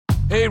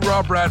Hey,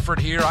 Rob Bradford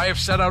here. I have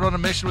set out on a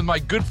mission with my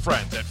good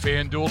friends at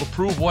FanDuel to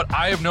prove what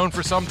I have known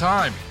for some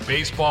time.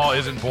 Baseball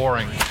isn't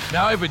boring.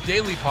 Now I have a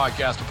daily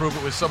podcast to prove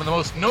it with some of the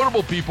most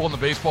notable people in the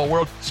baseball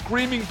world,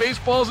 screaming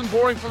baseball isn't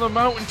boring from the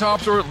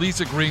mountaintops, or at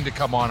least agreeing to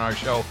come on our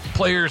show.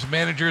 Players,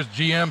 managers,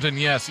 GMs, and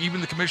yes, even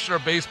the commissioner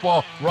of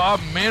baseball, Rob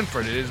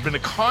Manfred. It has been a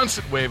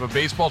constant wave of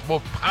baseball's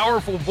most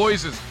powerful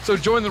voices. So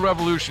join the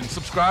revolution.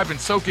 Subscribe and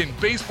soak in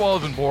Baseball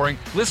Isn't Boring.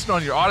 Listen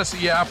on your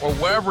Odyssey app or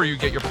wherever you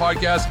get your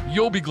podcasts.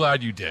 You'll be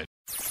glad you did.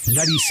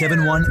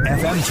 97.1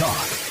 FM Talk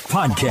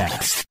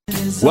Podcast.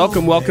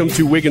 Welcome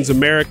to Wiggins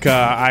America.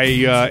 I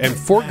am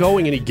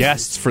foregoing any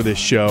guests for this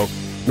show.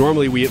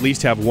 Normally, we at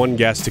least have one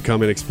guest to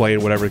come and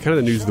explain whatever kind of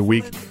the news of the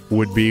week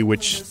would be,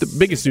 which the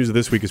biggest news of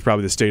this week is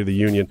probably the State of the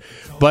Union.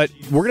 But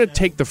we're going to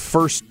take the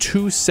first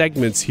two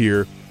segments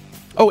here.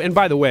 Oh, and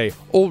by the way,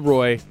 Old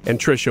Roy and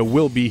Trisha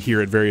will be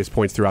here at various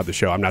points throughout the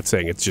show. I'm not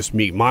saying it's just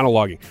me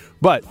monologuing,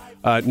 but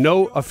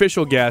no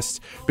official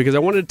guests, because I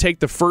wanted to take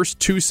the first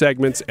two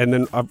segments, and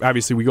then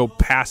obviously we go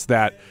past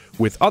that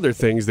with other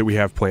things that we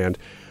have planned,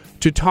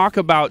 to talk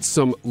about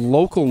some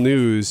local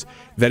news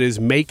that is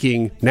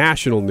making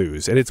national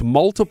news. And it's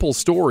multiple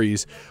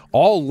stories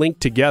all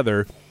linked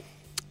together,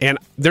 and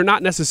they're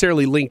not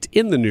necessarily linked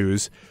in the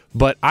news,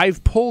 but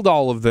I've pulled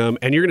all of them,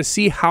 and you're going to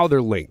see how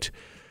they're linked.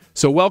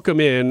 So welcome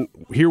in.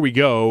 Here we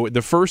go.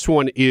 The first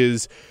one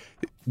is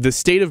the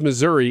state of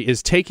Missouri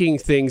is taking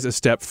things a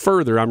step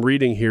further. I'm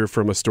reading here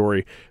from a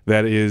story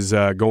that is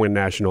going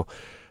national.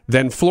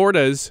 Then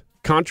Florida's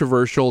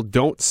controversial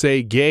Don't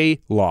Say Gay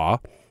law,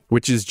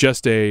 which is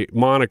just a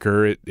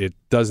moniker. It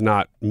does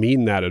not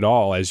mean that at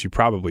all, as you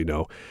probably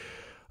know.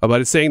 But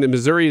it's saying that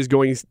Missouri is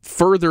going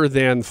further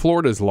than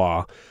Florida's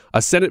law.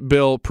 A Senate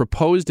bill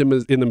proposed in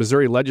the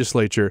Missouri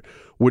legislature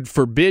would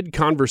forbid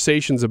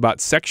conversations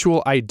about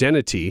sexual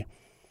identity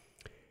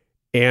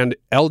and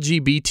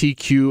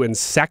LGBTQ and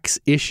sex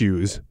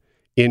issues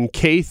in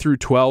K through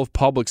 12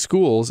 public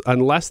schools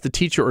unless the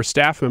teacher or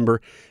staff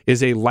member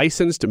is a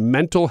licensed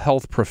mental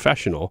health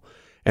professional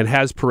and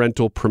has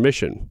parental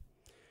permission.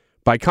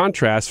 By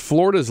contrast,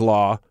 Florida's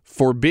law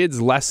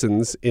forbids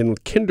lessons in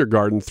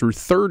kindergarten through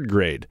third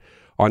grade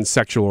on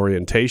sexual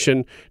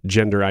orientation,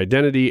 gender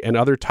identity, and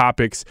other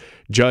topics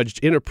judged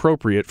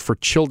inappropriate for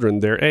children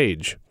their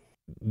age.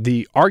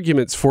 The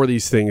arguments for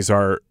these things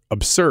are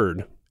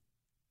absurd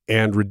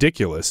and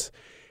ridiculous,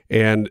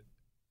 and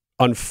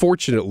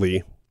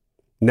unfortunately,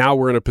 now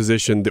we're in a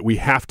position that we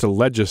have to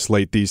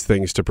legislate these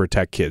things to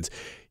protect kids.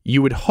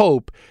 You would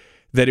hope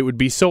that it would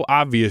be so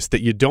obvious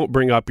that you don't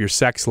bring up your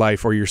sex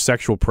life or your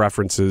sexual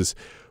preferences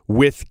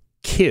with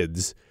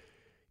kids,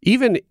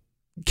 even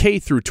K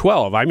through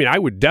 12. I mean, I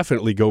would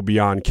definitely go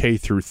beyond K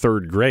through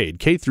third grade.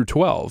 K through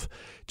 12.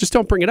 Just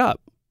don't bring it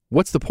up.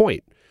 What's the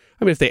point?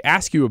 I mean, if they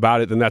ask you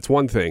about it, then that's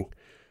one thing.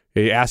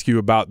 They ask you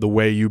about the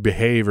way you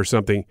behave or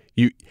something.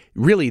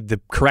 The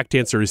correct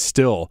answer is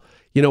still,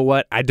 you know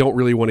what? I don't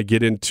really want to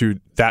get into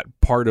that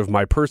part of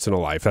my personal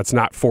life. That's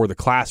not for the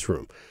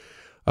classroom.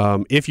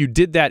 If you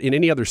did that in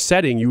any other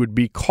setting, you would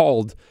be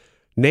called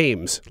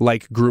names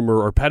like groomer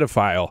or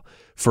pedophile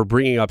for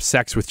bringing up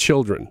sex with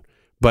children.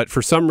 But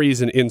for some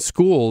reason in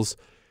schools,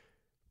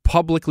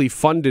 publicly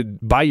funded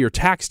by your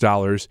tax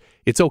dollars,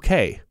 it's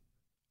okay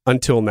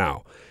until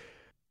now.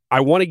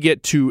 I want to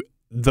get to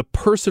the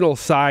personal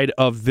side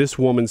of this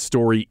woman's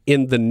story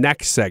in the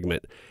next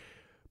segment.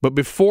 But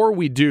before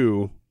we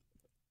do,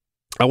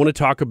 I want to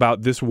talk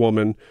about this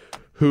woman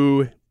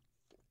who,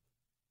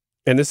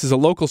 and this is a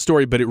local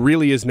story, but it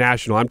really is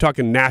national. I'm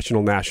talking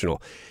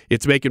national.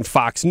 It's making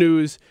Fox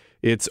News.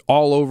 It's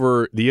all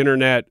over the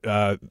internet.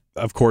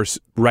 Of course,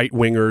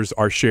 right-wingers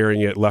are sharing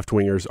it.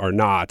 Left-wingers are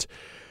not.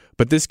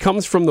 But this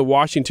comes from the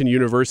Washington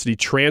University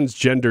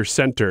Transgender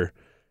Center.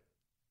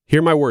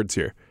 Hear my words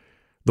here.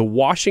 The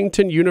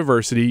Washington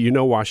University, you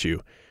know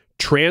WashU,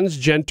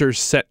 Transgender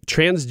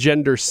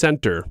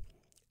Center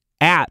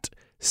at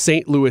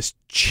St. Louis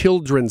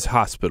Children's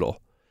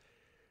Hospital.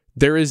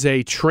 There is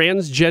a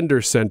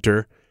transgender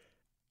center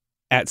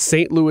at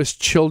St. Louis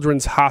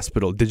Children's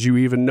Hospital. Did you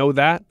even know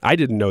that? I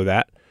didn't know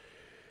that.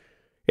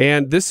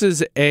 And this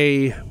is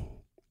a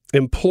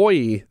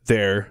employee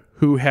there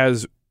who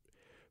has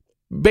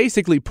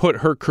basically put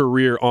her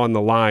career on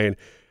the line.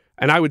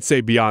 And I would say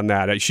beyond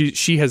that,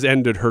 she has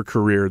ended her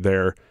career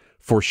there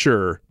for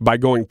sure by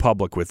going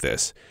public with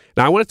this.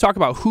 Now, I want to talk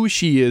about who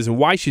she is and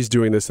why she's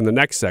doing this in the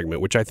next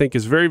segment, which I think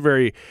is very,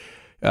 very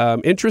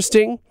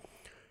interesting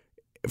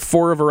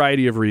for a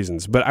variety of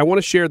reasons. But I want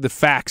to share the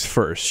facts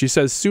first. She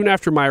says, soon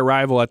after my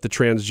arrival at the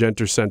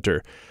Transgender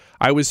Center,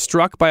 I was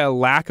struck by a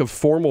lack of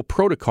formal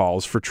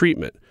protocols for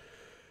treatment.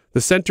 The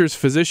center's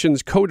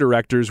physicians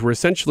co-directors were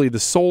essentially the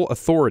sole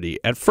authority.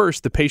 At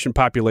first, the patient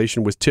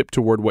population was tipped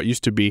toward what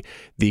used to be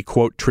the,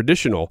 quote,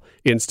 traditional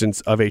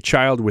instance of a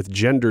child with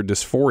gender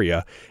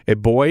dysphoria, a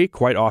boy,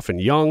 quite often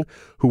young,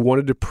 who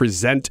wanted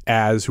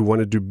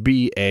to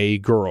be a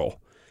girl.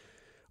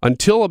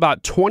 Until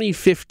about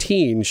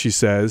 2015, she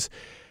says,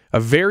 a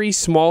very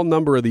small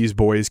number of these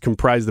boys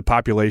comprised the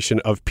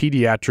population of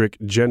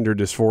pediatric gender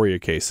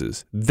dysphoria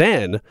cases.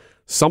 Then,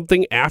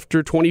 something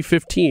after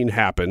 2015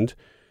 happened.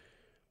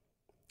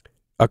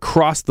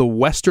 Across the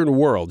Western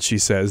world, she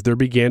says, there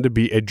began to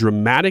be a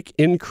dramatic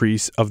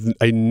increase of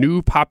a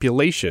new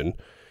population,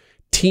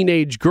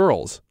 teenage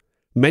girls.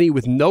 Many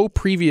with no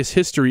previous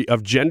history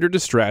of gender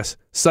distress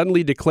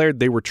suddenly declared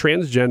they were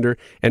transgender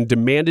and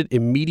demanded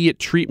immediate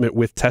treatment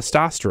with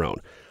testosterone.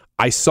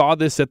 I saw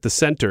this at the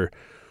center.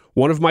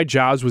 One of my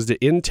jobs was to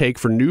intake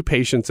for new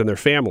patients and their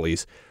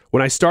families.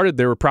 When I started,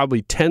 there were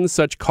probably 10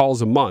 such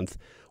calls a month.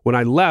 When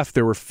I left,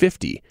 there were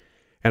 50,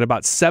 and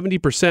about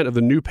 70% of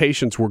the new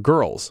patients were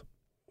girls.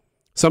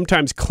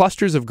 Sometimes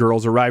clusters of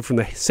girls arrived from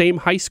the same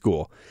high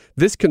school.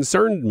 This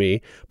concerned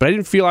me, but I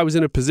didn't feel I was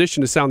in a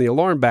position to sound the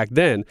alarm back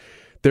then.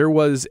 There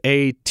was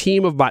a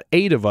team of about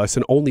 8 of us,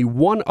 and only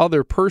one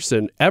other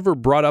person ever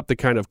brought up the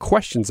kind of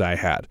questions I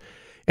had.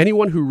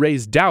 Anyone who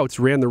raised doubts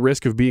ran the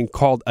risk of being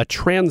called a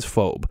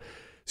transphobe.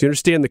 So you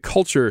understand the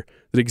culture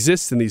that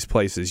exists in these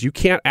places. You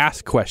can't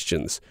ask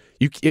questions.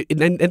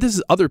 And this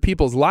is other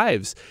people's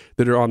lives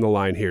that are on the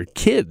line here.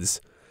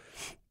 Kids.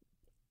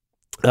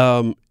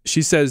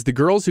 She says, the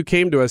girls who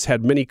came to us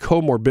had many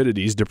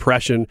comorbidities,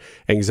 depression,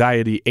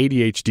 anxiety,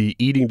 ADHD,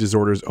 eating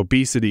disorders,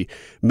 obesity.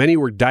 Many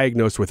were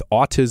diagnosed with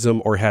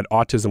autism or had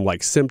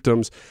autism-like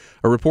symptoms.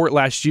 A report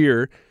last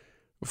year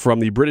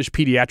from the British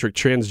Pediatric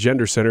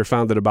Transgender Center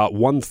found that about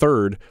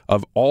 1/3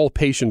 of all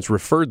patients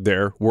referred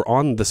there were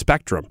on the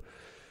spectrum.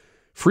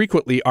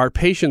 Frequently, our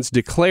patients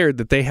declared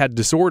that they had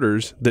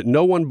disorders that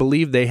no one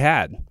believed they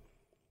had.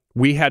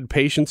 We had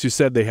patients who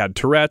said they had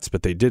Tourette's,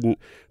 but they didn't.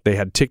 They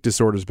had tic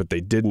disorders, but they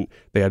didn't.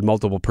 They had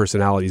multiple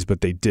personalities, but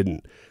they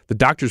didn't. The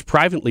doctors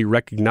privately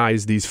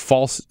recognized these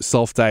false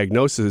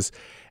self-diagnoses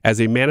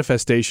as a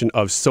manifestation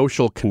of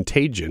social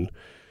contagion.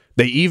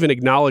 They even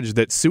acknowledged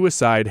that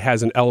suicide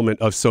has an element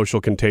of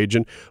social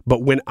contagion.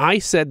 But when I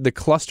said the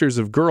clusters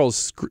of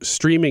girls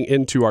streaming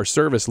into our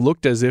service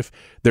looked as if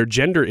their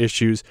gender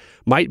issues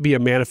might be a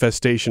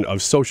manifestation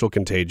of social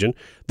contagion,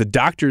 the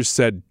doctors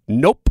said,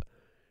 nope.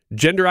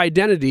 Gender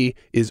identity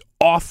is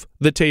off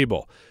the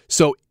table.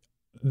 So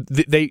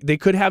they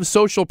could have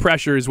social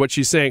pressure, is what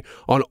she's saying,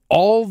 on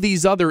all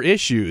these other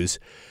issues.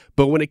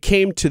 But when it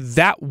came to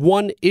that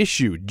one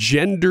issue,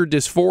 gender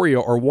dysphoria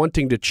or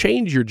wanting to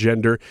change your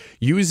gender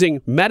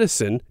using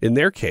medicine, in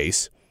their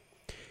case,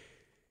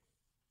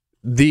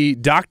 the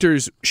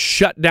doctors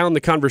shut down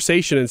the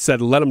conversation and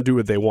said, let them do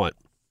what they want.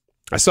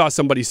 I saw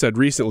somebody said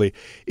recently,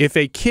 if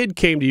a kid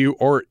came to you,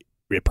 or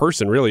a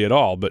person really at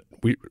all, but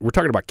we're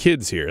talking about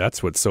kids here.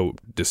 That's what's so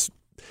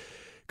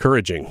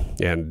discouraging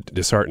and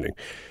disheartening.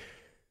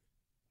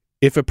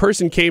 If a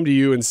person came to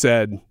you and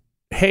said,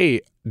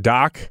 hey,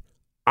 doc,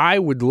 I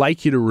would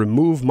like you to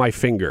remove my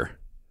finger.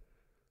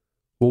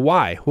 Well,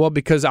 why? Well,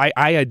 because I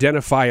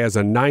identify as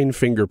a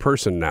 9-finger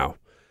person now.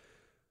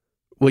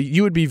 Well,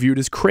 you would be viewed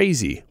as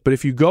crazy. But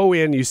if you go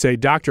in, you say,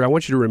 doctor, I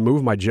want you to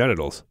remove my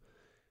genitals,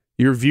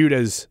 you're viewed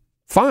as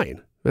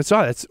fine. That's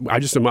all.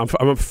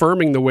 I'm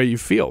affirming the way you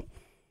feel.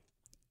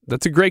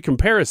 That's a great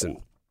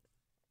comparison.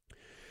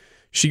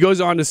 She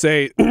goes on to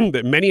say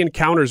that many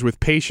encounters with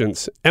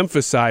patients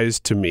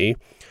emphasized to me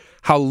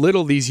how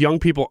little these young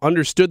people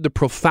understood the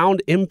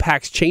profound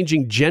impacts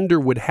changing gender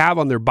would have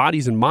on their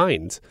bodies and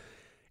minds.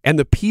 And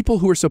the people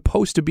who are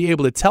supposed to be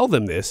able to tell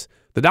them this,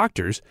 the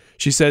doctors,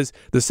 she says,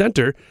 the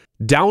center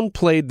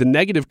downplayed the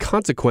negative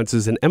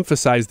consequences and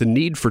emphasized the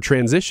need for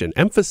transition.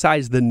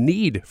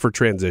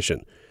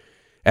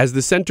 As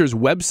the center's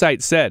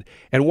website said,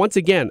 and once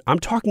again, I'm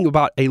talking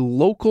about a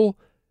local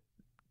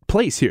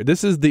place here.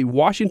 This is the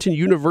Washington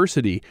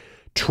University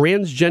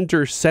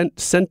Transgender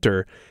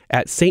Center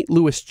at St.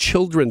 Louis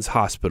Children's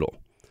Hospital.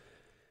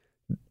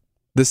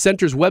 The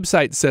center's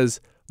website says,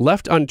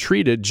 left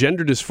untreated,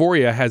 gender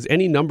dysphoria has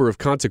any number of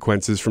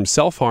consequences from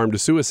self-harm to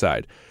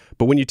suicide.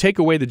 But when you take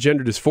away the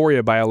gender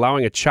dysphoria by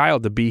allowing a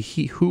child to be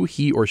who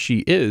he or she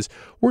is,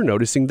 we're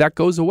noticing that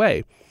goes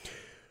away.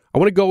 I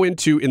want to go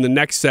into, in the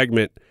next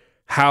segment,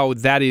 how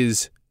that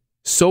is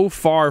so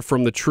far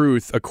from the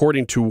truth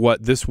according to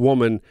what this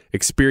woman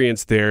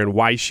experienced there and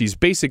why she's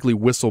basically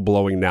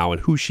whistleblowing now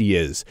and who she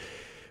is.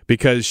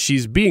 Because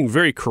she's being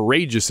very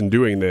courageous in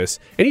doing this.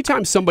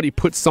 Anytime somebody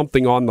puts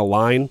something on the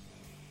line,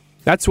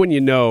 that's when you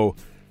know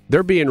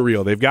they're being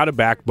real. They've got a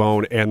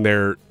backbone and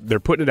they're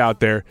putting it out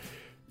there.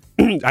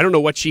 I don't know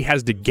what she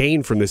has to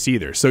gain from this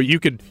either. So you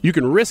can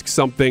risk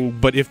something,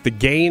 but if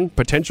the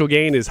potential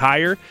gain is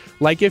higher,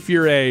 like if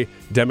you're a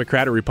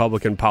Democrat or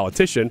Republican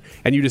politician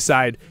and you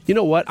decide, you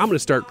know what, I'm going to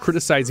start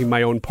criticizing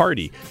my own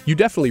party, you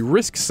definitely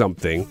risk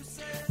something.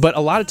 But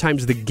a lot of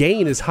times the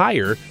gain is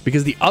higher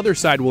because the other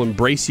side will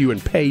embrace you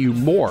and pay you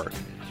more,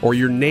 or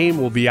your name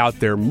will be out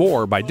there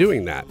more by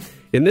doing that.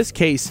 In this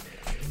case,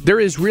 there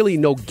is really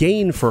no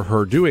gain for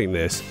her doing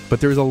this, but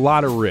there's a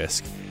lot of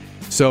risk.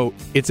 So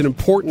it's an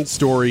important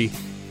story,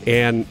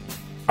 and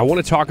I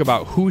want to talk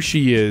about who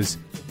she is.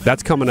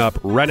 That's coming up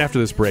right after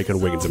this break on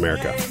Wiggins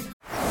America.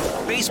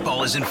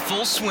 Baseball is in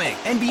full swing.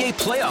 NBA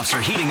playoffs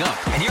are heating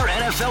up, and your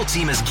NFL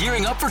team is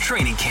gearing up for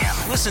training camp.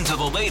 Listen to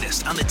the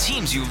latest on the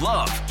teams you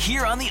love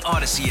here on the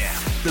Odyssey app.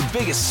 The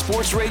biggest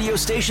sports radio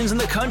stations in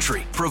the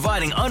country,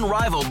 providing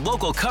unrivaled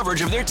local coverage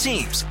of their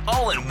teams,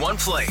 all in one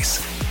place.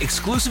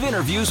 Exclusive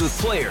interviews with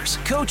players,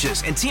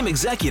 coaches, and team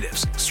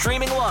executives,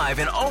 streaming live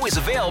and always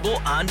available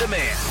on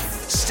demand.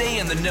 Stay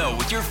in the know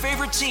with your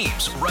favorite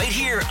teams right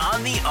here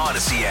on the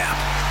Odyssey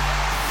app.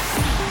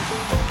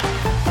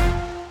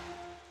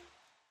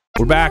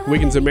 We're back,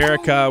 Wiggins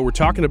America. We're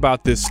talking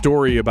about this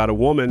story about a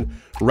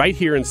woman right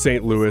here in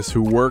St. Louis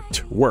who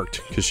worked,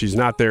 because she's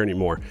not there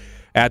anymore,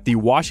 at the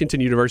Washington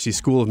University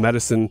School of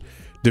Medicine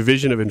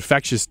Division of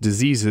Infectious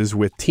Diseases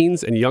with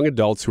teens and young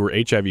adults who were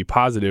HIV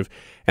positive.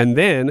 And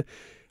then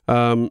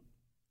in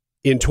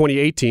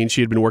 2018,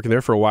 she had been working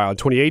there for a while. In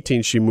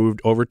 2018, she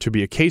moved over to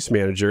be a case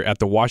manager at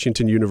the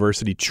Washington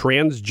University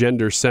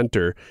Transgender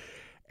Center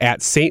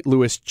at St.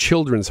 Louis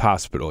Children's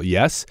Hospital.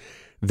 Yes,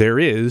 there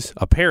is,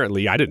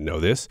 apparently, I didn't know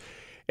this,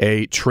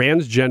 a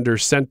transgender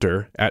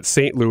center at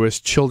St. Louis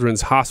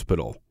Children's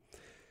Hospital.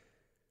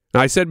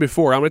 Now, I said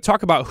before, I'm going to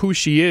talk about who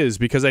she is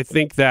because I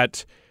think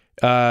that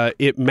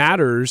it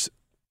matters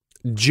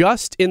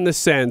just in the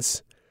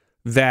sense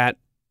that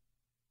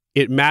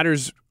it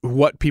matters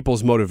what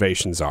people's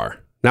motivations are.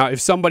 Now, if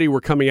somebody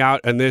were coming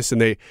out on this and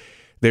they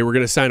were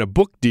going to sign a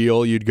book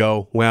deal, you'd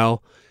go,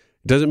 well,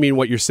 it doesn't mean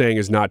what you're saying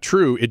is not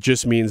true. It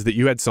just means that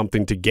you had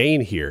something to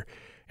gain here.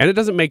 And it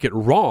doesn't make it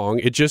wrong.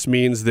 It just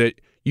means that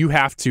you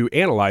have to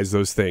analyze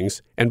those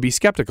things and be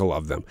skeptical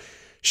of them.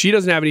 She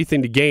doesn't have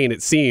anything to gain,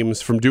 it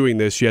seems, from doing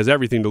this. She has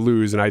everything to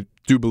lose, and I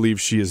do believe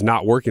she is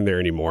not working there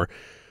anymore,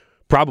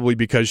 probably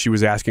because she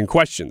was asking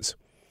questions.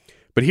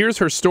 But here's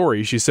her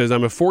story. She says,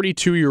 I'm a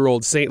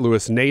 42-year-old St.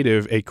 Louis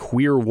native, a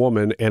queer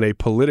woman, and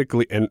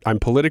I'm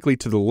politically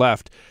to the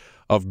left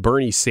of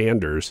Bernie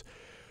Sanders.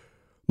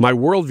 My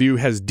worldview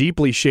has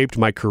deeply shaped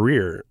my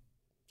career.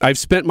 I've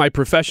spent my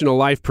professional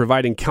life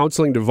providing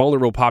counseling to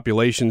vulnerable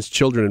populations,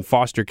 children in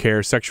foster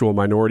care, sexual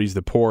minorities,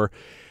 the poor.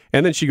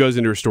 And then she goes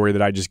into her story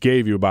that I just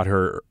gave you about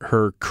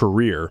her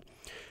career,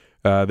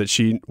 that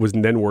she was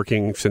then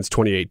working since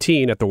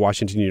 2018 at the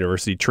Washington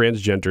University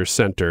Transgender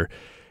Center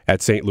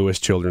at St. Louis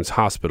Children's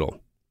Hospital,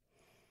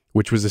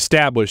 which was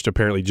established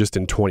apparently just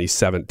in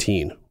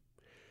 2017.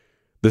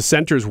 The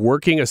center's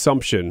working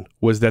assumption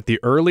was that the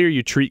earlier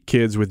you treat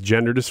kids with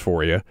gender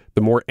dysphoria,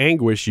 the more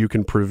anguish you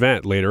can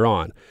prevent later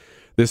on.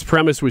 This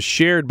premise was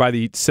shared by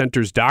the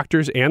center's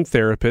doctors and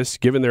therapists.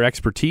 Given their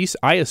expertise,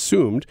 I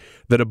assumed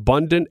that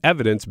abundant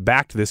evidence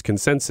backed this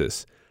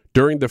consensus.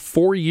 During the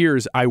 4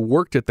 years I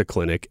worked at the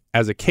clinic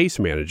as a case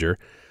manager,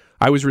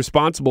 I was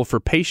responsible for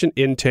patient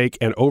intake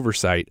and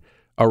oversight.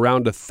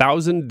 Around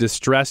 1,000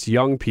 distressed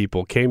young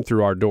people came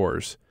through our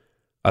doors.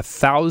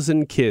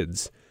 1,000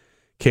 kids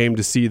came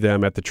to see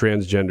them at the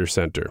transgender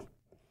center.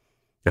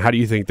 Now, how do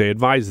you think they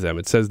advised them?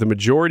 It says the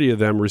majority of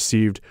them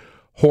received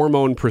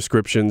hormone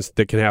prescriptions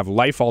that can have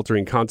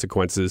life-altering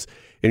consequences,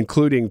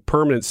 including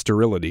permanent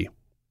sterility.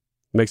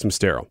 Makes them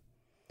sterile.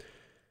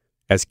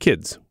 As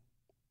kids,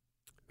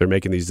 they're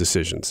making these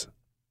decisions.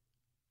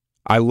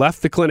 I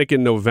left the clinic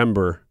in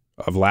November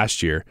of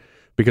last year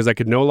because I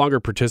could no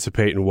longer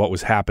participate in what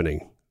was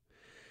happening.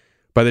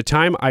 By the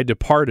time I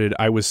departed,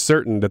 I was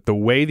certain that the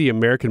way the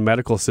American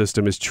medical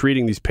system is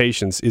treating these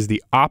patients is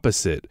the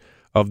opposite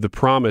of the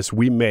promise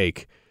we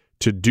make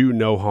to do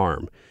no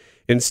harm.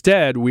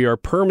 Instead, we are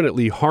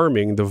permanently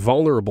harming the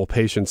vulnerable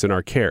patients in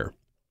our care.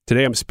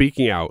 Today, I'm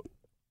speaking out.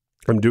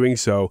 I'm doing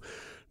so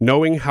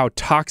knowing how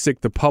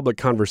toxic the public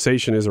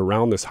conversation is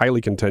around this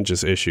highly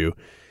contentious issue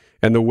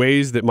and the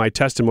ways that my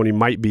testimony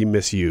might be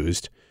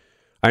misused.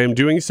 I am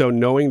doing so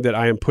knowing that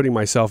I am putting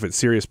myself at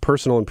serious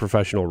personal and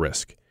professional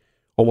risk.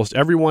 Almost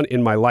everyone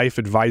in my life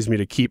advised me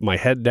to keep my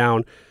head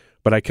down,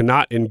 but I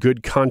cannot in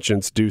good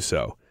conscience do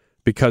so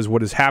because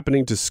what is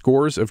happening to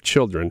scores of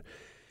children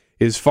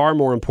is far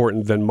more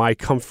important than my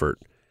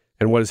comfort,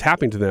 and what is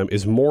happening to them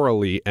is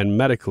morally and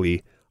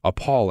medically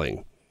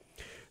appalling.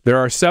 There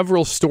are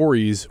several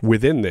stories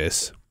within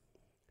this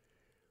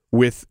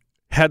with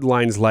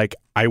headlines like,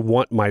 I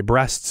want my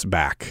breasts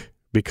back.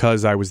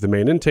 Because I was the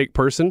main intake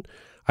person,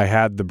 I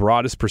had the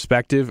broadest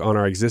perspective on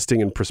our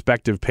existing and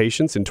prospective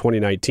patients. In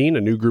 2019,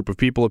 a new group of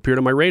people appeared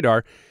on my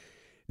radar,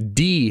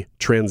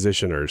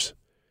 D-transitioners.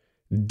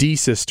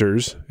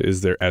 D-sisters,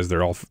 as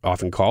they're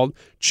often called,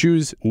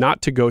 choose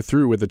not to go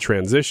through with a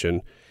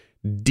transition.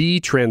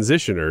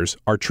 D-transitioners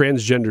are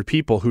transgender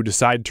people who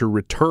decide to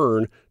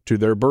return to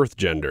their birth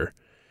gender.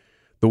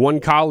 The one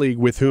colleague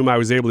with whom I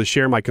was able to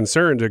share my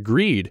concerns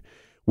agreed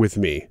with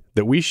me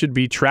that we should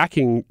be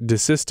tracking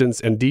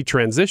desistance and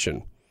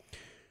detransition.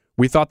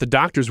 We thought the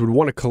doctors would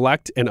want to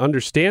collect and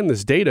understand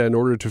this data in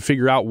order to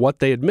figure out what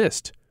they had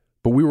missed,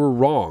 but we were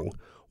wrong.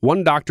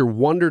 One doctor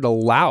wondered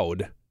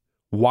aloud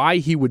why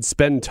he would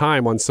spend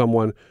time on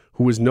someone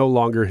who was no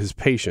longer his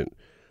patient.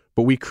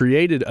 But we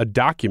created a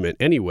document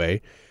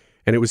anyway,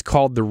 and it was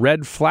called the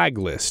Red Flag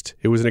List.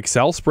 It was an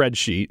Excel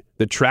spreadsheet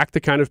that tracked the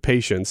kind of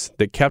patients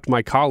that kept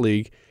my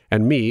colleague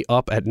and me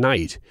up at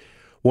night.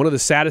 One of the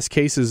saddest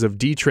cases of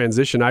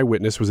detransition I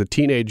witnessed was a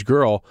teenage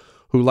girl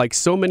who, like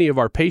so many of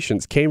our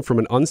patients, came from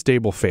an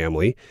unstable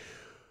family,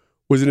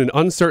 was in an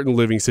uncertain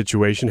living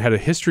situation, had a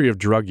history of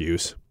drug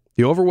use.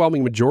 The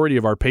overwhelming majority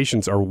of our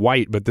patients are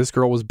white, but this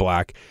girl was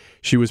black.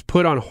 She was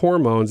put on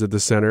hormones at the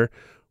center,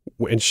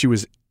 and she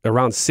was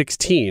around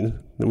 16.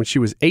 And when she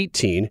was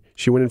 18,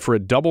 she went in for a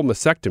double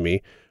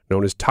mastectomy,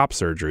 known as top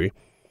surgery.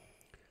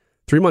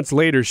 3 months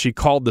later, she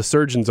called the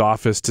surgeon's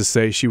office to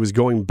say she was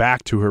going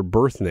back to her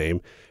birth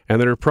name and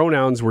that her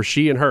pronouns were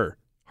she and her.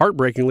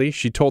 Heartbreakingly,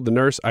 she told the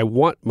nurse, "I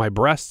want my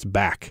breasts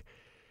back."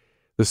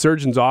 The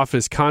surgeon's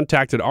office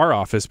contacted our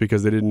office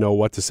because they didn't know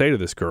what to say to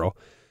this girl.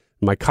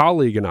 My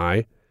colleague and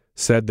I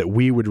said that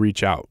we would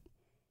reach out.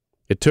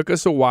 It took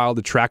us a while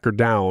to track her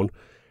down,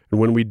 and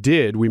when we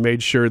did, we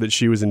made sure that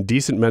she was in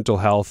decent mental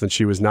health and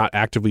she was not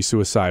actively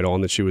suicidal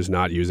and that she was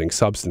not using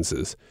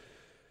substances.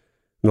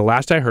 And the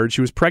last I heard,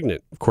 she was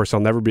pregnant. Of course, I'll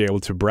never be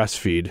able to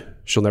breastfeed.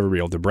 She'll never be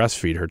able to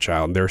breastfeed her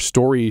child. And there's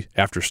story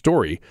after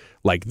story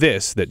like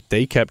this that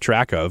they kept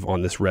track of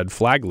on this red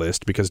flag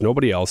list because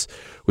nobody else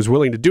was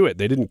willing to do it.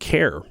 They didn't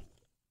care.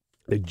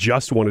 They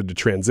just wanted to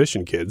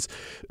transition kids.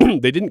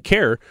 They didn't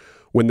care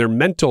when their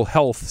mental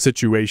health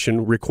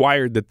situation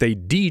required that they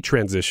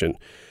detransition.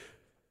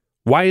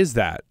 Why is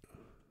that?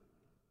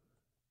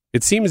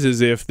 It seems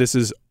as if this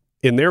is,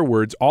 in their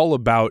words, all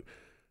about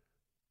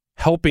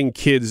helping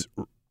kids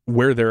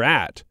where they're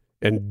at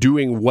and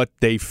doing what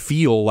they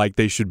feel like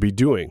they should be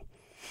doing.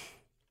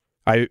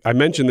 I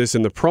mentioned this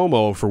in the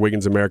promo for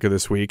Wiggins America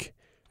this week,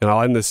 and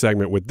I'll end this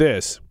segment with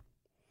this.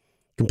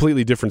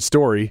 Completely different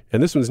story,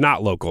 and this one's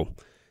not local.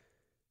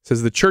 It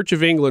says the Church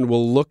of England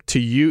will look to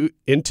you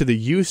into the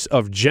use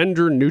of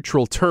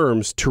gender-neutral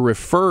terms to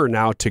refer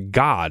now to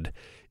God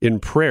in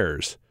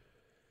prayers.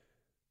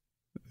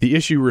 The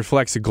issue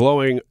reflects a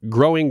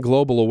growing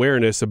global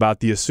awareness about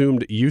the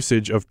assumed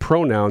usage of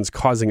pronouns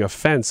causing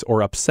offense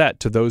or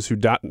upset to those who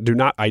do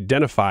not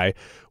identify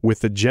with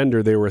the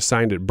gender they were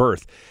assigned at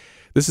birth.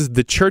 This is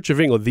the Church of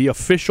England, the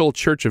official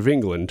Church of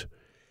England,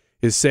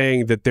 is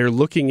saying that they're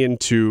looking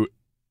into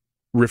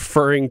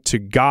referring to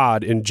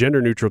God in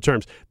gender-neutral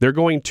terms. They're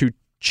going to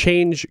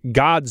change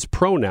God's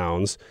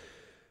pronouns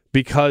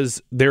because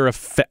they're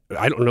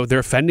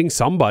offending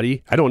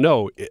somebody. I don't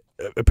know.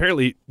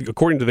 Apparently,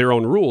 according to their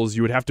own rules,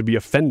 you would have to be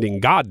offending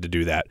God to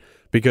do that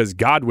because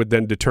God would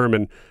then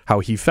determine how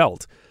he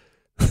felt.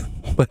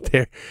 But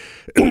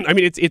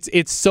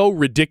it's so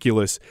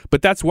ridiculous.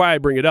 But that's why I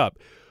bring it up.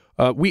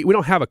 We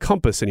don't have a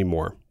compass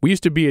anymore. We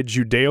used to be a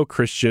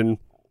Judeo-Christian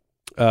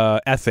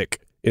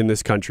ethic in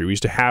this country. We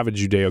used to have a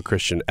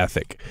Judeo-Christian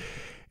ethic.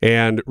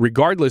 And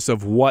regardless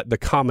of what the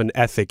common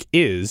ethic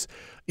is,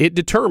 it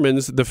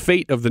determines the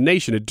fate of the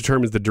nation. It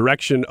determines the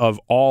direction of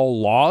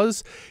all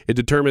laws. It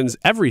determines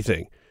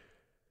everything.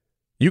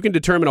 You can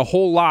determine a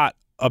whole lot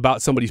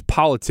about somebody's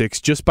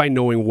politics just by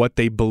knowing what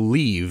they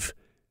believe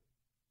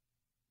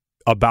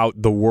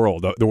about the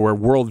world, their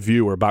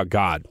worldview, or about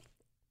God.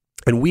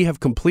 And we have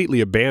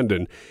completely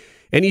abandoned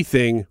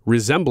anything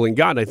resembling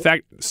God. In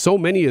fact, so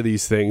many of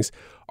these things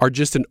are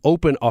just an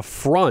open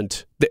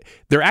affront.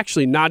 They're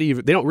actually not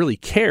even, they don't really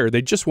care.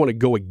 They just want to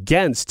go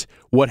against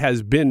what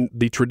has been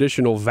the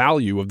traditional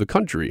value of the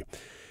country.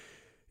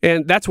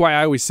 And that's why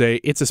I always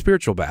say it's a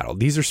spiritual battle.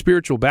 These are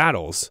spiritual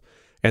battles,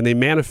 and they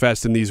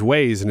manifest in these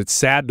ways, and it's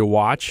sad to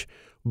watch,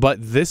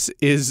 but this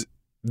is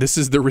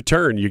the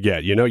return you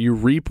get. You know, you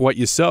reap what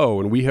you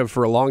sow, and we have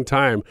for a long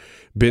time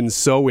been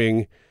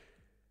sowing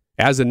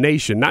as a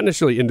nation, not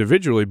necessarily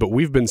individually, but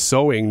we've been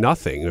sowing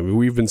nothing. I mean,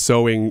 we've been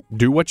sowing,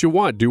 do what you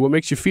want, do what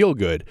makes you feel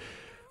good.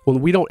 Well,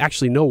 we don't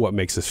actually know what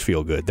makes us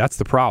feel good. That's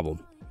the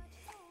problem.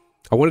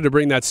 I wanted to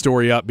bring that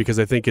story up because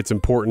I think it's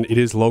important. It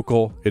is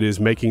local. It is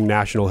making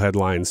national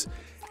headlines,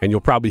 and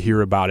you'll probably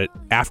hear about it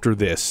after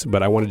this,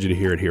 but I wanted you to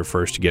hear it here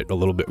first to get a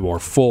little bit more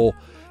full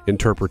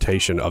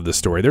interpretation of the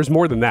story. There's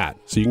more than that,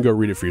 so you can go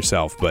read it for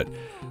yourself, but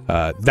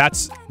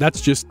that's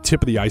just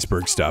tip of the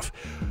iceberg stuff.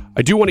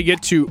 I do want to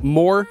get to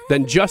more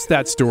than just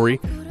that story,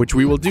 which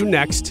we will do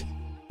next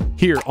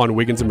here on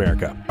Wiggins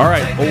America. All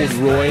right, Old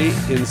Roy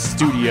in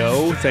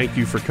studio. Thank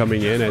you for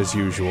coming in as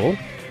usual.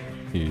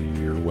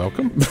 You're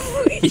welcome.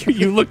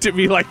 You looked at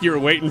me like you were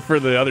waiting for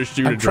the other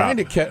shoe to drop.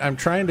 I'm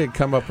trying to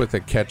come up with a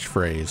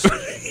catchphrase.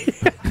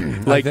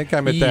 I think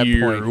I'm at that point.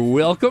 You're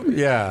welcome?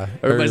 Yeah.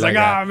 Everybody's like,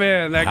 oh,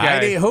 man, that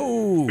guy.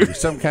 Hidey-ho!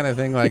 Some kind of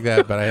thing like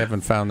that, but I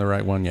haven't found the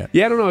right one yet.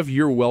 Yeah, I don't know if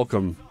you're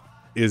welcome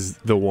is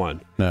the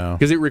one. No.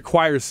 Because it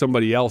requires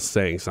somebody else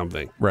saying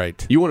something.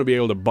 Right. You want to be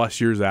able to bust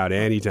yours out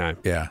anytime.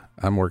 Yeah,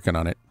 I'm working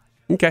on it.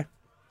 Okay.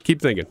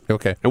 Keep thinking.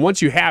 Okay. And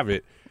once you have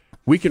it,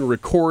 we can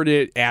record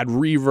it, add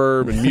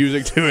reverb and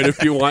music to it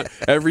if you want.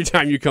 Every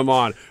time you come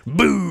on,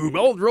 boom,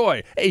 Old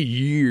Roy. Hey,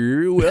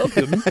 you're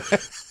welcome.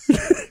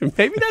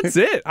 Maybe that's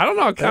it. I don't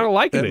know. I'm kind of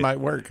liking it. It might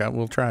work.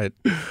 We'll try it.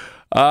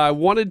 I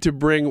wanted to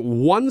bring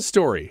one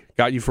story.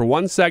 Got you for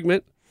one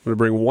segment. I'm going to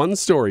bring one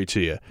story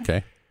to you.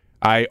 Okay.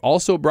 I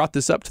also brought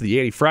this up to the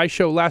Andy Fry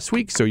Show last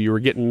week, so you were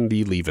getting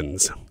the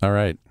leavings. All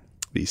right.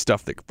 The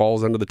stuff that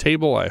falls under the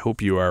table. I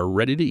hope you are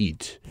ready to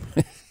eat.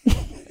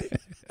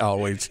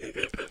 Always.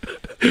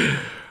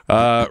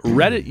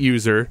 Reddit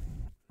user,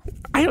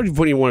 I don't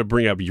even want to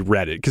bring up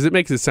Reddit because it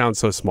makes it sound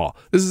so small.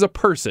 This is a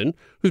person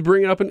who's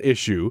bringing up an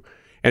issue,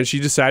 and she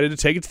decided to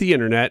take it to the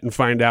internet and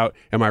find out,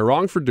 am I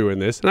wrong for doing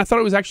this? And I thought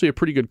it was actually a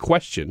pretty good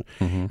question.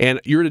 Mm-hmm. And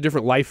you're in a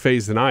different life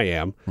phase than I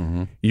am.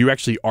 Mm-hmm. You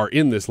actually are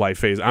in this life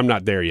phase. I'm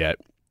not there yet.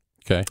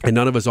 Okay. And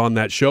none of us on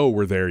that show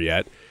were there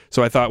yet.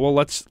 So I thought, well,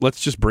 let's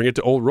just bring it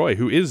to old Roy,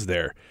 who is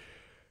there.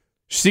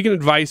 She's seeking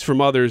advice from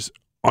others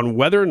on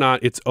whether or not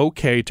it's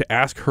okay to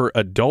ask her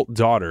adult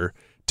daughter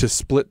to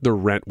split the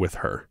rent with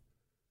her.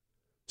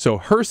 So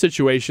her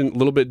situation, a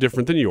little bit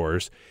different than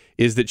yours,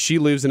 is that she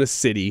lives in a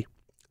city,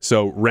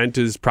 so rent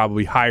is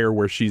probably higher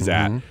where she's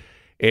at.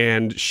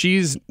 And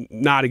she's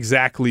not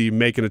exactly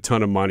making a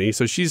ton of money,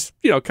 so she's,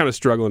 kind of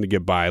struggling to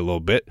get by a little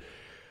bit.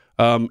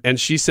 And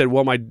she said,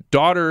 well, my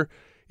daughter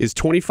is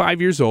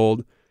 25 years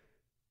old.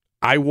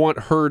 I want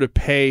her to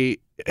pay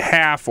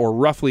half or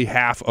roughly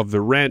half of the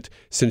rent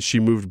since she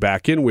moved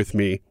back in with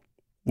me.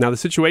 Now, the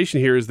situation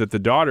here is that the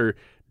daughter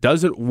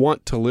doesn't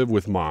want to live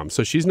with mom.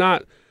 So she's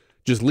not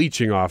just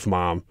leeching off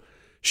mom.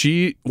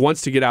 She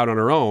wants to get out on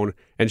her own,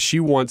 and she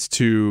wants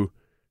to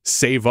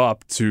save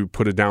up to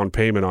put a down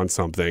payment on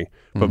something.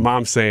 But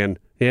mom's saying,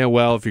 yeah,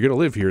 well, if you're going to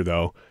live here,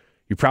 though,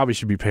 you probably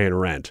should be paying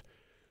rent.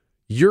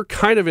 You're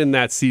kind of in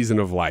that season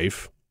of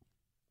life.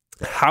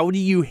 How do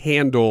you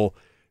handle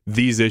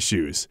these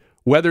issues?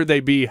 Whether they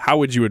be, how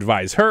would you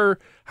advise her?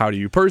 How do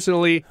you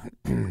personally?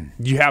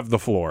 You have the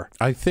floor.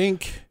 I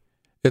think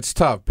it's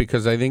tough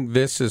because I think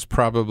this is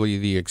probably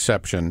the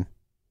exception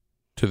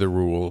to the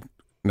rule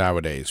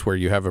nowadays, where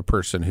you have a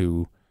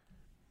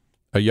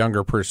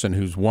younger person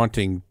who's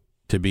wanting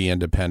to be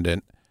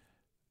independent.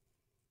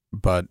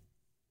 But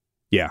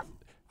yeah,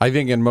 I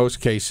think in most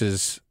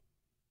cases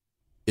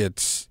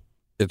it's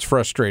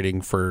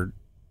frustrating for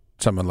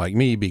someone like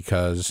me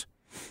because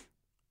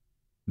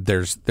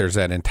there's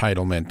that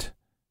entitlement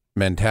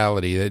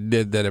mentality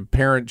that a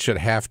parent should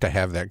have to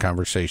have that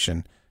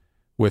conversation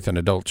with an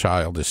adult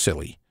child is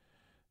silly.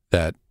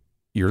 That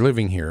you're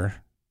living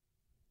here,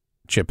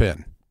 chip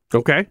in.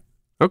 Okay.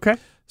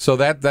 So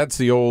that's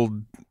the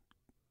old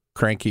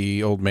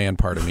cranky old man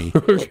part of me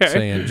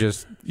saying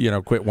just,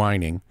 quit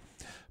whining.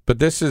 But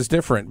this is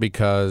different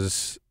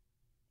because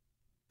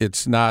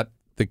it's not,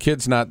 the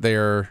kid's not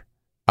there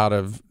out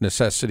of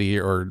necessity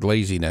or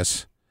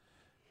laziness.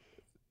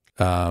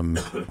 So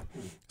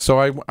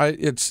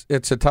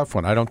it's a tough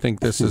one. I don't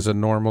think this is a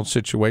normal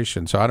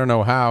situation. So I don't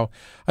know how.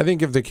 I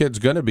think if the kid's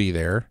going to be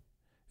there,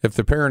 if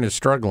the parent is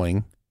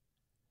struggling,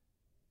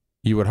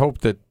 you would hope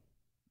that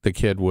the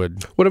kid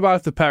would. What about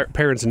if the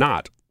parent's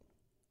not?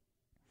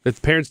 If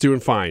the parent's doing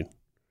fine,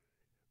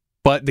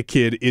 but the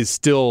kid is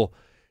still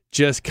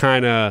just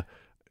kind of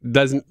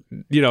doesn't,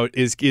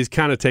 is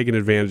kind of taking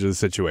advantage of the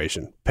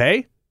situation.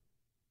 Pay?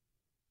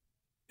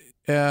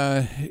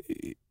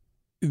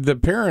 The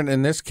parent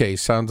in this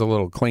case sounds a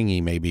little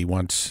clingy. Maybe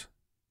wants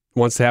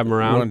to have him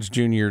around. Wants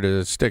Junior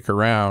to stick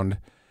around,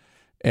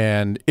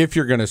 and if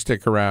you're going to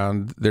stick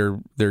around, they're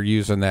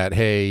using that.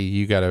 Hey,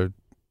 you got to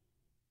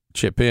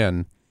chip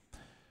in.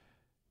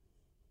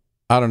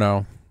 I don't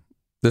know.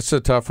 This is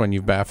a tough one.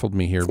 You've baffled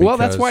me here. Well,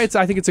 that's why I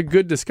think it's a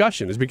good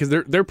discussion. Is because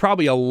there are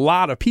probably a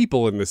lot of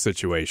people in this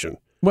situation.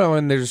 Well,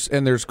 and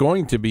there's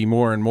going to be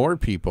more and more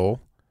people.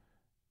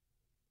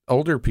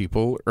 Older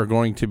people are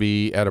going to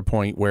be at a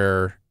point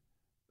where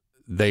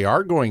they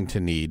are going to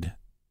need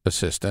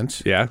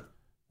assistance. Yeah.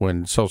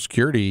 When Social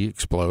Security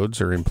explodes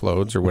or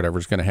implodes or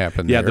whatever's going to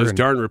happen. Yeah, those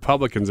darn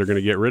Republicans are going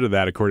to get rid of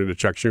that, according to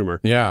Chuck Schumer.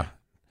 Yeah.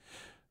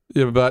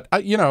 But,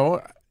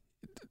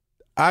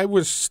 I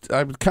was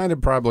kind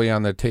of probably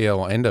on the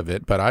tail end of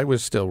it, but I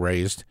was still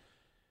raised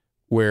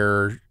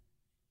where,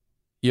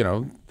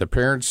 the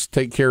parents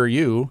take care of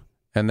you,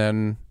 and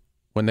then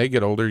when they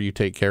get older, you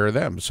take care of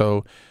them.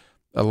 So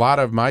a lot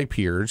of my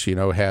peers,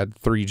 had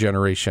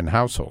 3-generation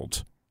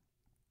households.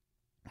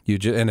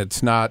 And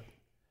it's not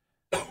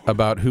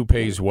about who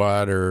pays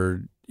what,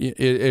 or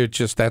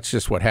that's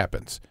just what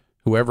happens.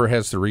 Whoever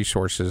has the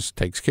resources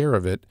takes care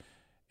of it,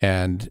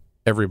 and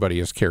everybody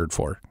is cared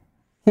for.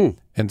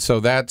 And so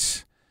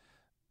that's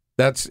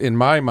in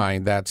my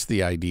mind, that's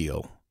the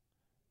ideal.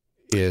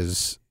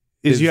 Is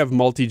you have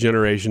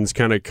multi-generations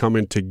kind of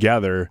coming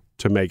together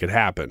to make it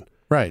happen.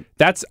 Right.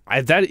 That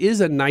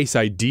is a nice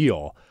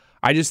ideal.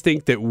 I just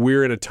think that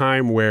we're in a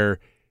time where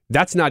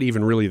that's not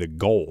even really the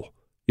goal.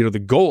 The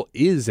goal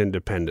is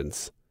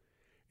independence.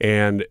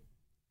 And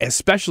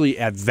especially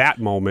at that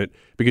moment,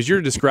 because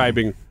you're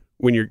describing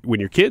when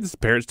you're kids, the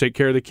parents take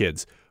care of the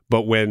kids.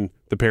 But when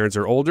the parents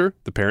are older,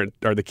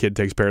 the kid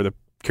takes care of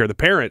the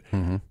parent.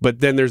 Mm-hmm. But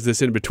then there's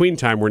this in-between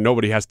time where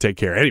nobody has to take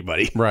care of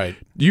anybody. Right.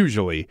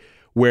 Usually,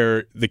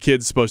 where the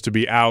kid's supposed to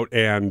be out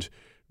and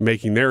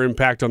making their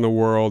impact on the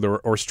world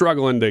or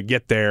struggling to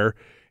get there.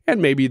 And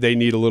maybe they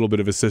need a little bit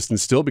of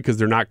assistance still because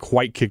they're not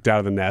quite kicked out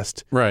of the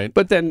nest. Right.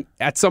 But then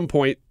at some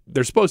point,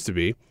 they're supposed to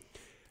be.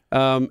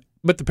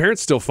 But the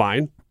parent's still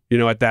fine,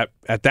 at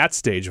that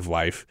stage of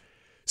life.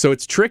 So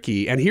it's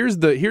tricky. And here's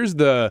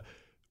the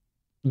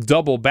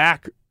double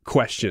back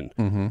question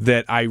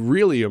that I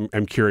really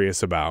am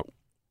curious about.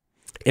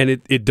 And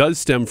it does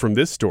stem from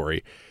this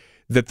story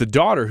that the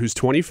daughter, who's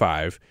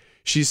 25,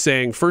 she's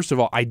saying, first of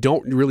all, I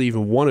don't really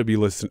even want to be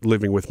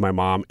living with my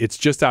mom. It's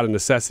just out of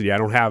necessity. I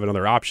don't have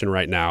another option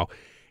right now.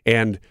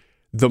 And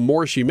the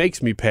more she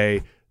makes me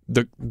pay,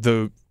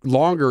 the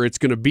longer it's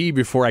going to be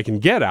before I can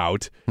get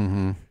out.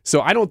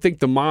 So I don't think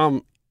the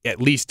mom,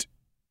 at least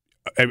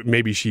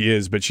maybe she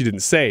is, but she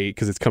didn't say,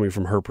 because it's coming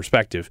from her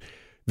perspective,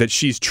 that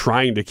she's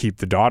trying to keep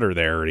the daughter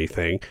there or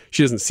anything.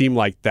 She doesn't seem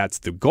like that's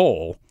the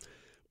goal.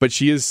 But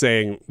she is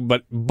saying,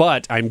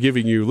 but I'm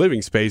giving you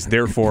living space,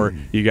 therefore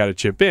you got to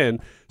chip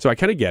in. So I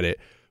kind of get it.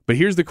 But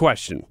here's the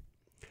question.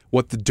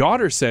 What the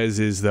daughter says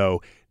is,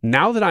 though,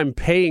 now that I'm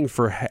paying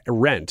for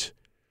rent,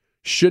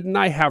 shouldn't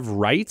I have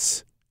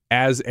rights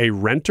as a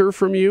renter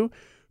from you?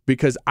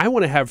 Because I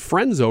want to have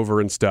friends over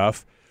and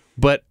stuff,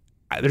 but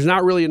there's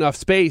not really enough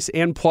space.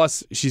 And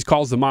plus, she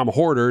calls the mom a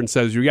hoarder and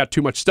says, you got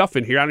too much stuff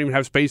in here. I don't even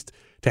have space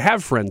to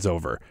have friends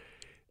over.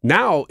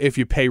 Now, if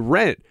you pay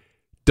rent,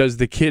 does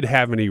the kid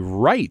have any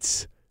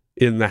rights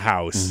in the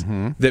house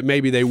that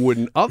maybe they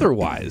wouldn't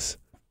otherwise?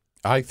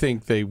 I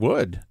think they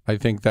would. I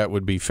think that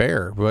would be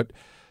fair. But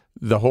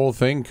the whole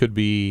thing could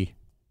be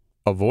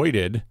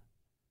avoided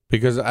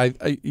because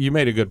you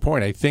made a good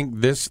point. I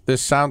think this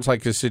sounds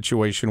like a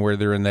situation where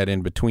they're in that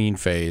in-between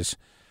phase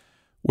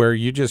where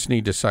you just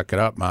need to suck it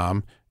up,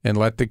 Mom, and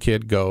let the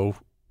kid go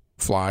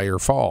fly or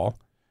fall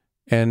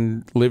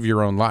and live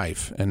your own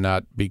life and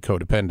not be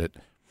codependent.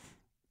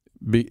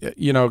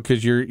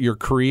 Because you're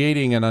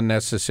creating an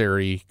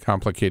unnecessary,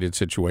 complicated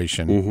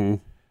situation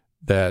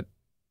that,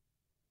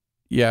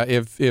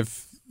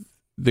 if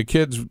the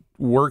kid's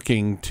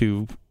working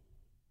to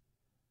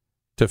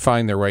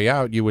find their way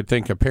out, you would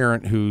think a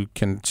parent who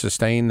can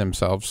sustain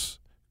themselves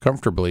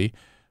comfortably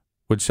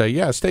would say,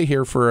 yeah, stay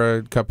here for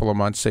a couple of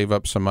months, save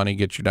up some money,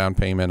 get your down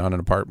payment on an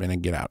apartment,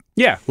 and get out.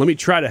 Yeah, let me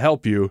try to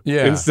help you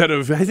instead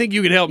of, I think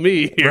you can help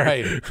me here.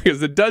 Right.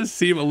 Because it does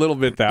seem a little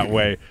bit that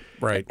way.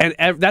 Right. And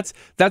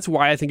that's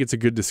why I think it's a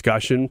good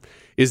discussion,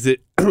 is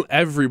that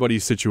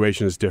everybody's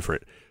situation is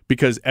different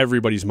because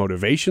everybody's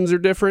motivations are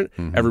different.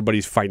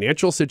 Everybody's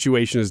financial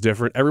situation is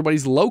different.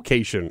 Everybody's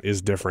location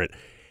is different.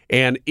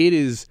 And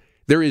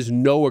there is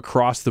no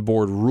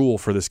across-the-board rule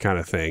for this kind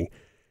of thing.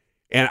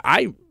 And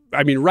I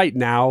mean, right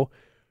now,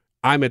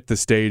 I'm at the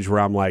stage where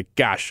I'm like,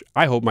 gosh,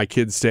 I hope my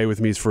kids stay with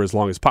me for as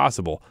long as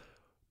possible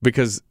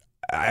because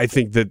I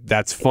think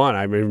that's fun.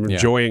 I'm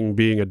enjoying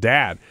being a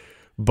dad.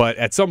 But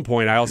at some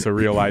point, I also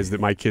realize that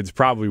my kids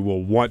probably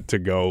will want to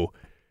go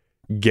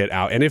get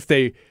out. And if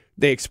they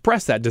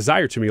express that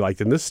desire to me, like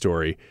in this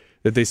story,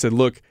 that they said,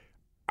 look,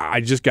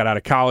 I just got out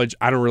of college.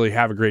 I don't really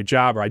have a great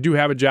job, or I do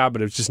have a job,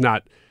 but it's just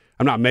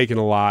I'm not making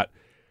a lot.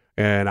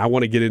 And I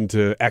want to get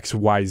into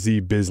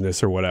XYZ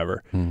business or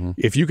whatever.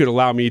 If you could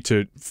allow me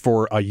to,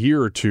 for a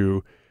year or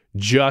two,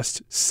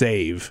 just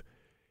save,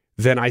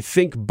 then I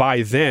think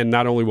by then,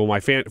 not only will my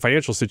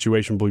financial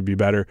situation be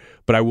better,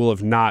 but I will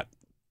have not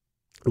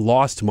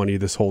lost money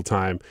this whole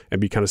time and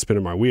be kind of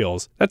spinning my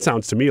wheels. That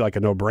sounds to me like a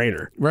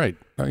no-brainer. Right.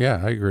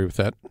 Yeah, I agree with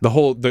that.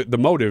 The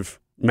motive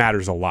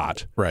matters a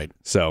lot. Right.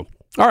 So,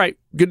 all right,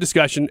 good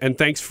discussion, and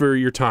thanks for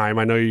your time.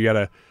 I know you got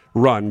to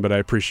run, but I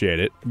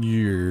appreciate it.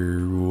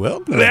 You're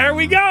welcome. There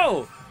we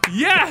go.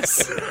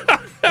 Yes.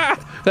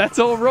 That's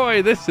old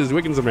Roy. This is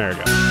Wiggins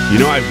America. You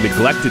know, I've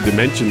neglected to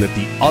mention that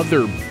the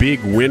other big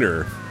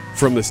winner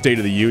from the State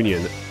of the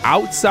Union,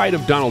 outside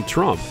of Donald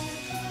Trump,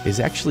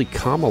 is actually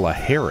Kamala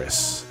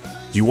Harris.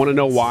 Do you want to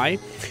know why?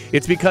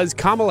 It's because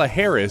Kamala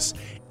Harris,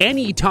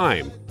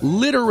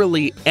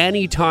 literally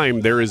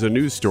anytime there is a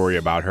news story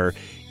about her,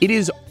 it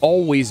is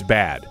always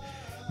bad.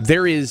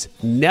 There is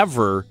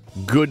never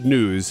good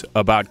news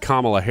about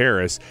Kamala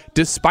Harris,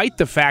 despite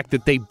the fact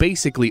that they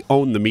basically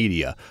own the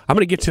media. I'm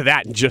going to get to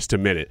that in just a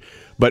minute.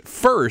 But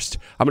first,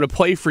 I'm going to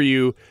play for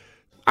you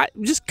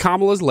just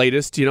Kamala's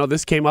latest.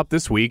 This came up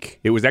this week.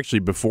 It was actually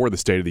before the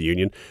State of the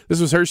Union.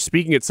 This was her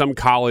speaking at some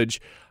college.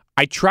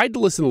 I tried to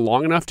listen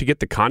long enough to get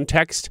the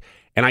context,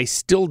 and I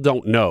still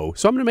don't know.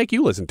 So I'm going to make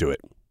you listen to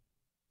it.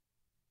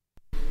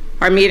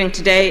 Our meeting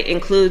today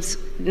includes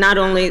not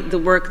only the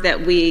work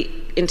that we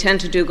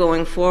intend to do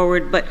going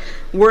forward, but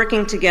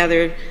working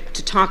together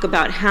to talk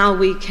about how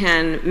we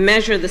can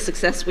measure the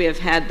success we have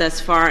had thus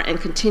far and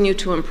continue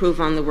to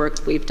improve on the work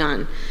we've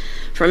done.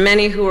 For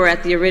many who were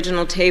at the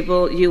original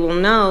table, you will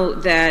know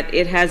that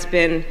it has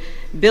been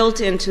built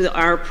into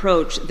our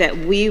approach that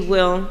we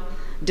will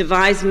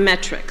devise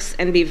metrics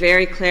and be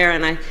very clear,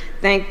 and I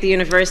thank the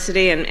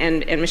university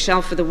and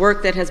Michelle for the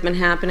work that has been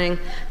happening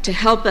to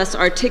help us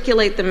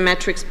articulate the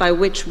metrics by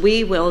which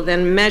we will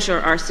then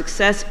measure our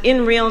success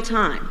in real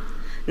time,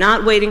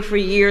 not waiting for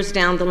years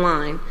down the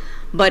line,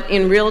 but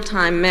in real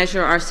time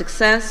measure our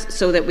success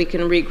so that we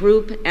can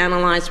regroup,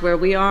 analyze where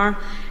we are,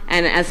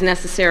 and as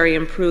necessary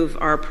improve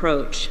our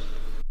approach.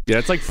 Yeah,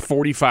 it's like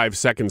 45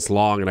 seconds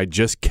long, and I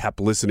just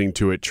kept listening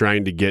to it,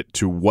 trying to get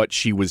to what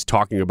she was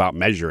talking about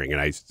measuring, and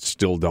I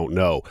still don't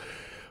know.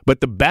 But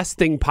the best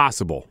thing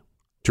possible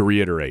to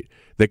reiterate,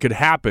 that could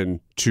happen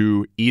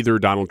to either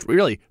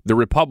really the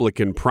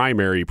Republican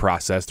primary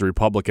process, the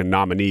Republican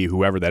nominee,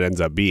 whoever that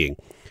ends up being,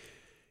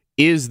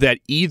 is that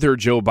either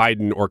Joe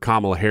Biden or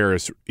Kamala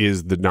Harris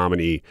is the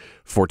nominee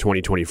for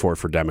 2024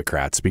 for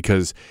Democrats,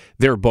 because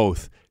they're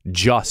both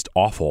just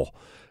awful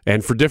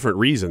and for different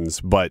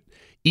reasons. But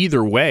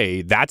either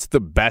way, that's the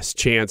best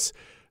chance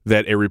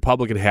that a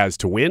Republican has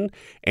to win.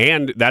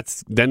 And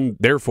that's then,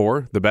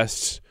 therefore, the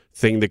best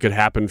thing that could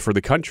happen for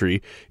the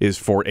country is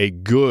for a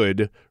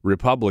good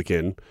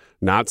Republican,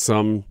 not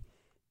some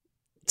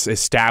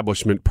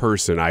establishment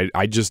person.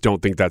 I just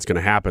don't think that's going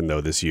to happen,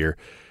 though, this year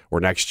or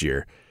next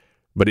year.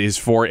 But is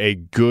for a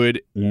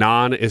good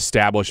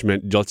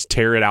non-establishment, let's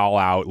tear it all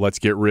out, let's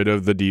get rid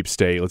of the deep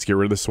state, let's get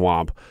rid of the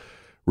swamp,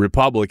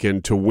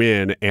 Republican to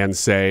win and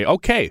say,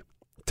 okay,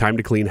 time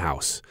to clean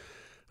house.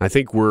 I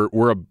think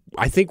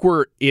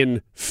we're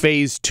in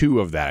phase 2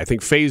 of that. I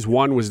think phase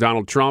 1 was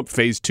Donald Trump,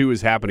 phase 2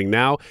 is happening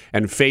now,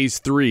 and phase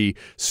 3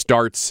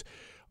 starts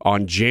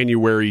on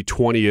January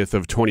 20th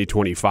of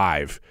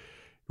 2025.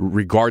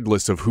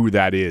 Regardless of who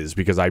that is,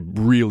 because I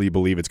really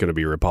believe it's going to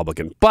be a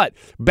Republican. But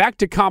back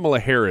to Kamala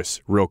Harris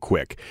real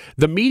quick.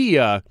 The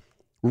media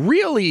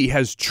really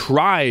has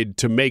tried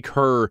to make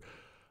her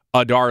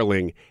a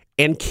darling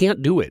and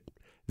can't do it.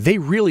 They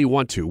really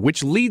want to,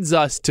 which leads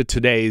us to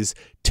today's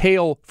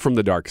Tale from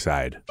the Dark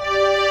Side.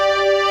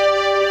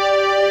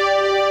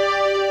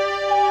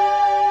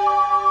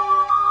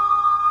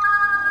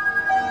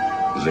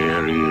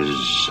 There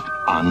is,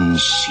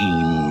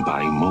 unseen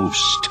by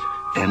most,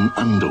 an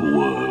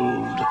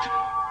underworld,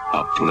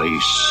 a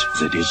place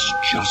that is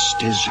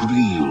just as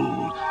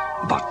real,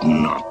 but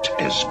not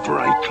as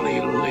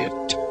brightly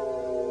lit.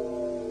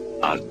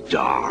 A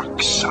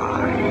dark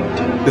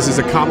side. This is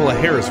a Kamala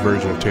Harris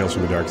version of Tales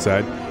from the Dark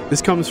Side.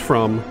 This comes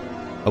from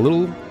a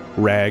little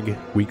rag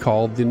we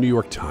call the New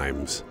York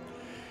Times.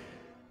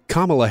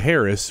 Kamala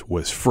Harris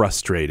was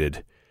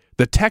frustrated.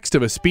 The text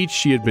of a speech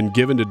she had been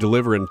given to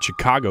deliver in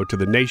Chicago to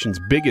the nation's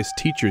biggest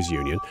teachers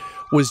union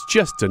was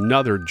just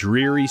another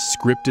dreary,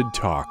 scripted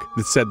talk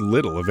that said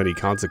little of any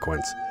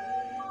consequence.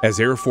 As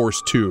Air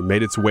Force Two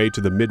made its way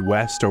to the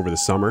Midwest over the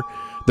summer,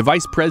 the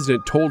vice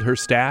president told her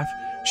staff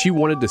she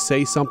wanted to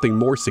say something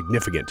more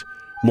significant,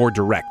 more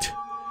direct.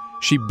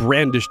 She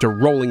brandished a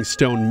Rolling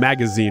Stone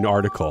magazine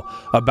article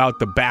about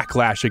the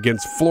backlash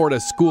against Florida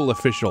school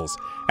officials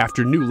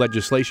after new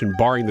legislation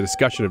barring the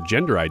discussion of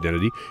gender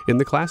identity in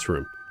the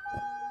classroom.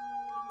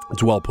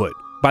 It's well put.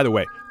 By the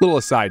way, little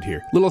aside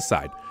here,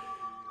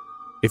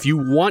 If you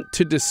want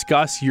to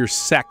discuss your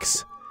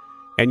sex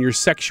and your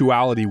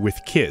sexuality with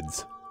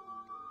kids,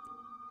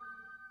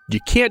 you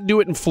can't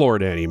do it in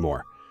Florida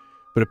anymore.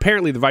 But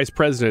apparently the vice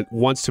president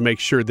wants to make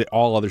sure that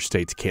all other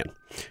states can.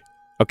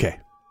 Okay,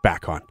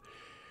 back on.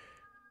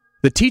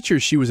 The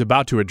teachers she was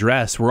about to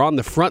address were on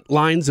the front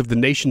lines of the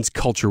nation's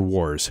culture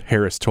wars,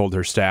 Harris told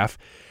her staff.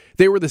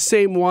 They were the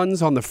same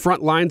ones on the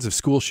front lines of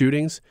school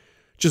shootings.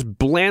 Just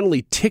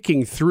blandly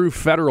ticking through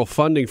federal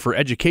funding for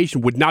education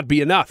would not be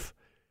enough.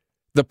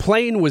 The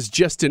plane was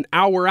just an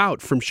hour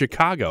out from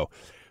Chicago,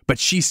 but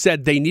she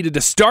said they needed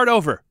to start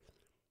over.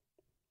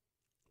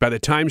 By the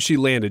time she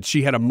landed,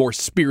 she had a more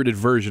spirited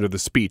version of the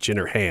speech in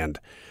her hand,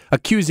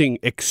 accusing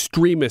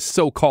extremist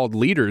so-called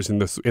leaders in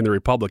the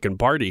Republican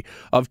Party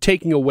of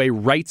taking away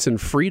rights and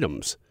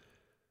freedoms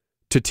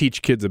to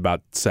teach kids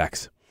about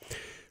sex.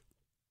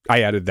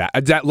 I added that.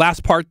 That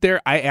last part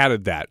there, I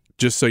added that,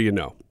 just so you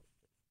know,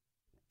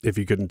 if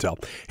you couldn't tell.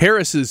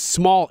 Harris's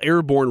small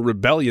airborne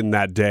rebellion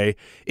that day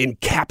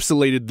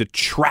encapsulated the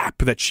trap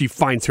that she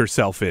finds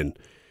herself in.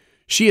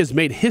 She has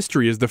made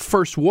history as the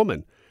first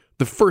woman,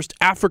 the first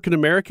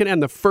African-American,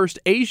 and the first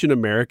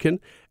Asian-American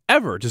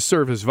ever to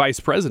serve as vice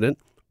president,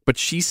 but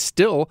she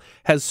still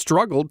has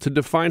struggled to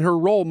define her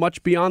role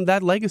much beyond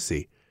that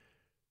legacy.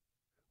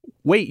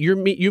 Wait, you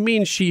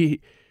mean she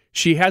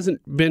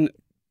hasn't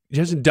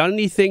done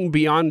anything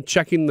beyond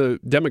checking the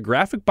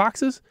demographic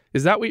boxes?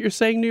 Is that what you're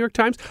saying, New York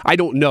Times? I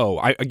don't know.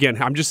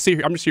 I'm just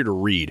here to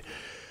read.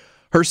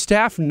 Her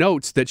staff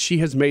notes that she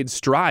has made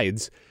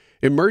strides,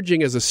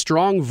 emerging as a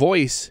strong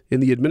voice in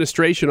the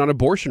administration on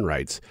abortion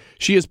rights.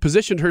 She has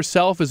positioned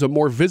herself as a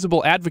more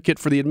visible advocate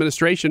for the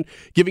administration,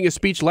 giving a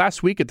speech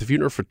last week at the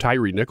funeral for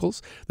Tyree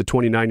Nichols, the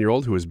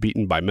 29-year-old who was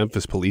beaten by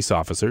Memphis police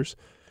officers.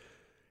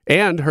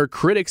 And her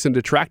critics and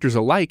detractors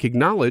alike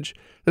acknowledge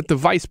that the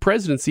vice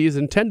presidency is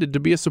intended to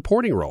be a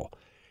supporting role,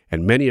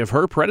 and many of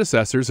her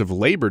predecessors have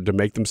labored to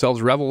make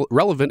themselves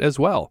relevant as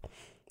well.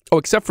 Oh,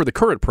 except for the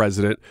current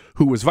president,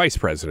 who was vice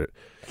president,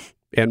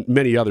 and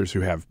many others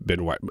who have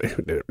been.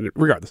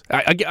 Regardless,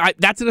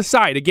 that's an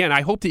aside. Again,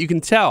 I hope that you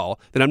can tell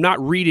that I'm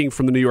not reading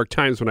from the New York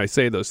Times when I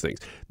say those things.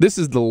 This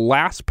is the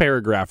last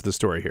paragraph of the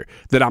story here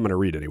that I'm going to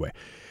read anyway.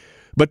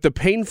 But the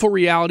painful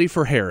reality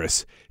for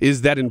Harris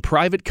is that in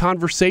private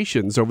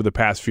conversations over the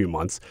past few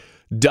months,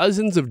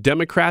 dozens of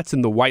Democrats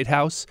in the White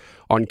House,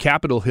 on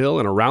Capitol Hill,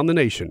 and around the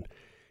nation,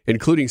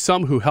 including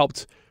some who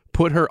helped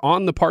put her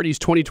on the party's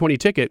 2020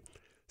 ticket,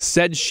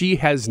 said she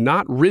has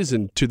not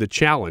risen to the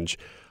challenge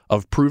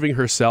of proving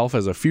herself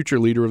as a future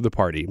leader of the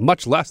party,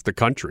 much less the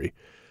country.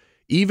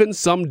 Even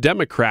some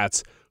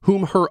Democrats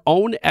whom her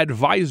own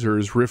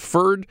advisors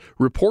referred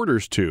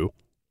reporters to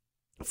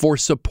for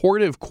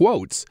supportive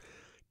quotes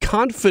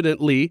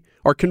confidently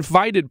or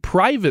confided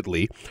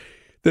privately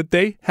that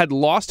they had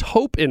lost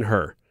hope in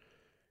her.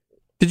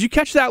 Did you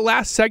catch that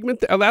last segment,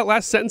 that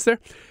last sentence there?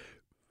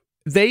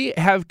 They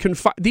have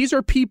these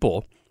are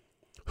people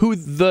who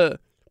the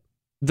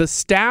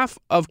staff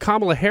of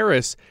Kamala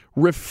Harris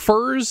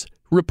refers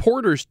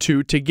reporters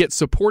to get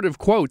supportive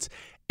quotes,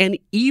 and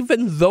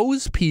even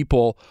those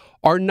people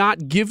are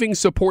not giving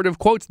supportive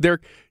quotes. They're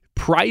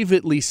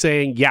privately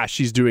saying, yeah,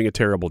 she's doing a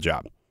terrible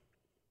job.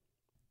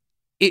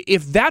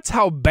 If that's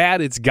how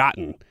bad it's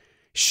gotten,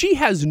 she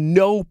has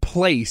no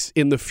place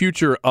in the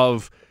future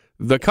of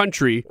the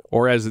country,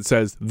 or as it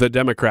says, the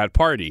Democrat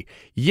Party.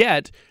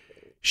 Yet,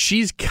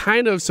 she's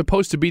kind of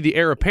supposed to be the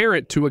heir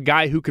apparent to a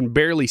guy who can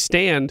barely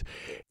stand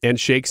and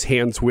shakes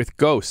hands with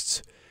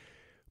ghosts.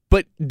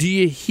 But do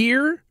you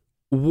hear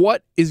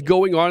what is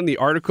going on in the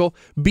article?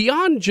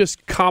 Beyond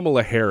just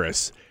Kamala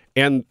Harris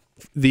and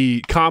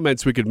the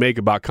comments we could make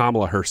about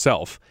Kamala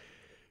herself,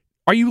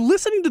 are you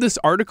listening to this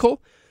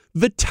article?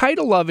 The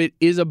title of it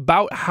is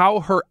about how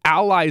her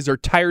allies are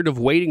tired of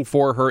waiting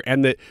for her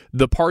and that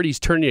the party's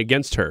turning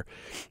against her.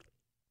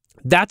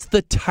 That's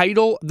the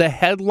title. The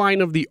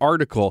headline of the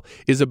article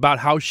is about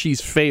how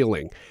she's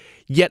failing.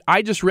 Yet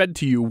I just read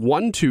to you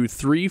 1, 2,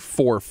 3,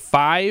 4,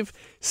 5,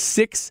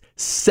 6,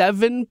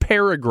 7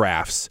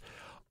 paragraphs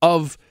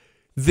of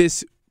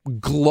this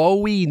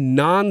glowy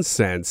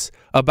nonsense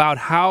about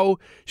how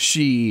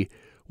she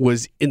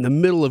was in the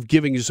middle of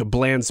giving just a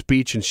bland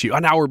speech, and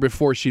an hour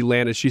before she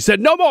landed, she said,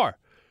 "No more.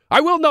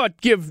 I will not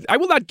give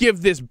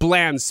this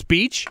bland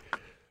speech.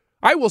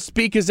 I will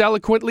speak as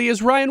eloquently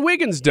as Ryan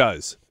Wiggins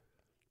does."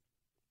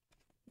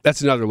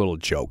 That's another little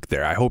joke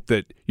there. I hope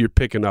that you're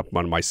picking up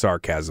on my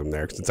sarcasm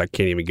there, since I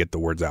can't even get the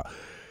words out.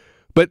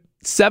 But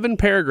 7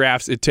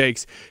 paragraphs it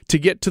takes to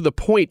get to the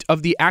point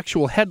of the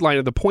actual headline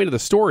of the point of the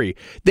story.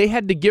 They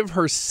had to give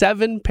her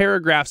 7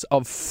 paragraphs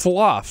of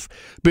fluff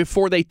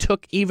before they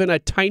took even a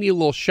tiny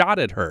little shot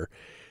at her.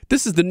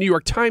 This is the New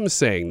York Times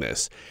saying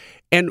this.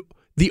 And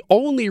the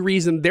only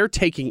reason they're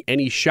taking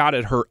any shot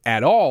at her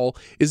at all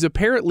is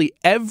apparently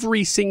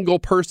every single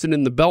person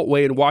in the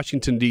Beltway in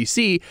Washington,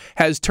 D.C.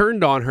 has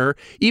turned on her,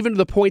 even to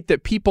the point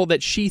that people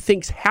that she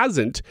thinks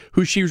hasn't,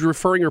 who she's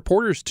referring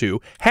reporters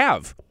to,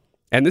 have.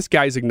 And this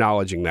guy's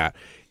acknowledging that.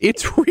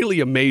 It's really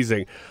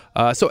amazing.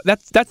 So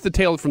that's the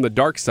tale from the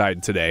dark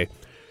side today.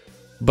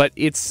 But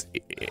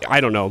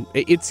I don't know.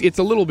 It's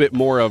a little bit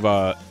more of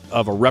a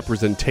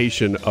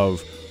representation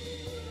of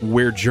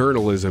where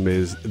journalism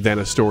is than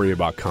a story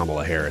about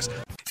Kamala Harris.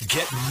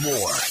 Get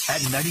more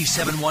at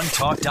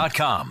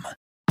 971talk.com.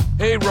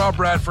 Hey, Rob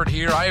Bradford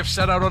here. I have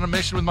set out on a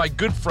mission with my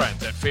good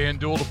friends at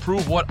FanDuel to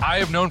prove what I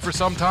have known for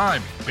some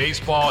time.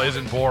 Baseball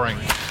isn't boring.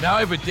 Now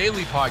I have a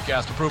daily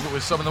podcast to prove it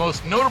with some of the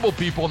most notable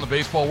people in the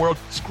baseball world,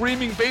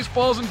 screaming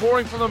baseball isn't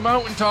boring from the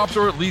mountaintops,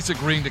 or at least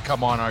agreeing to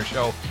come on our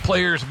show.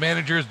 Players,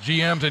 managers,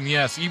 GMs, and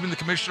yes, even the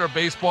commissioner of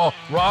baseball,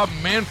 Rob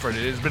Manfred.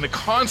 It has been a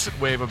constant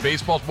wave of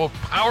baseball's most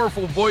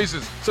powerful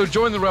voices. So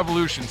join the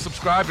revolution.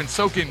 Subscribe and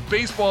soak in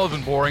Baseball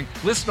Isn't Boring.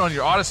 Listen on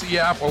your Odyssey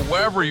app or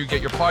wherever you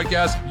get your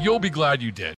podcasts. You'll be glad you did.